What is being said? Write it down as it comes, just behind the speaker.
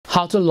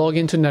How to log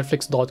into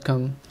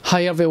netflix.com.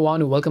 Hi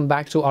everyone, welcome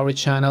back to our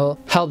channel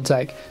Help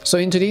Deck. So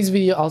in today's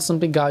video I'll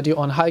simply guide you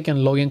on how you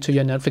can log into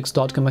your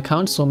netflix.com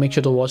account, so make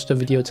sure to watch the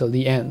video till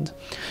the end.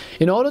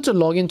 In order to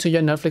log into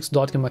your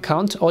netflix.com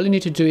account, all you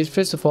need to do is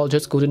first of all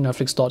just go to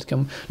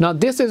netflix.com. Now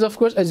this is of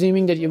course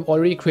assuming that you've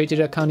already created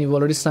an account, you've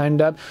already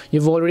signed up,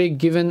 you've already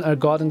given or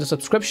gotten the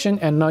subscription,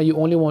 and now you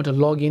only want to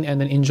log in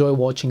and then enjoy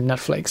watching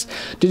Netflix.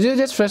 To do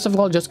this, first of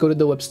all just go to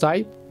the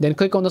website, then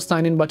click on the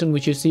sign in button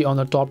which you see on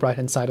the top right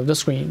hand side of the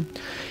screen.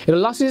 It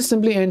will ask you to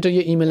simply enter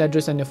your email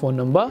address and your phone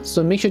number,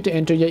 so make sure to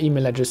enter your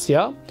email address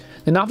here.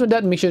 Then after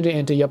that, make sure to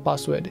enter your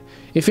password.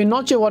 If you're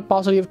not sure what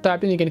password you've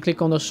typed in, you can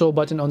click on the show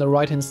button on the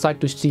right hand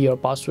side to see your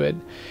password.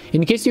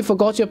 In case you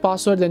forgot your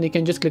password, then you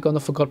can just click on the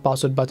forgot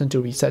password button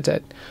to reset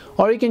it.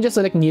 Or you can just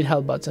select need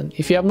help button.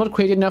 If you have not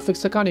created a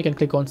Netflix account, you can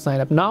click on sign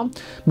up now.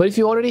 But if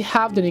you already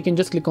have, then you can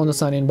just click on the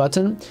sign in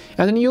button,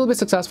 and then you'll be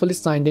successfully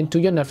signed in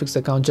to your Netflix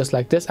account just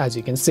like this, as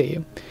you can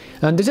see.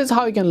 And this is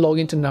how you can log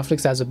into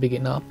Netflix as a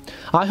beginner.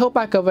 I hope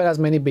I covered as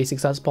many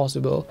basics as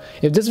possible.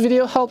 If this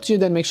video helped you,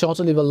 then make sure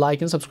to leave a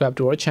like and subscribe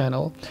to our channel.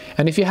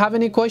 And if you have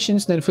any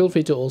questions, then feel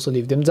free to also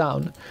leave them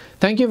down.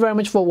 Thank you very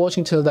much for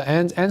watching till the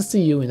end, and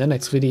see you in the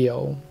next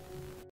video.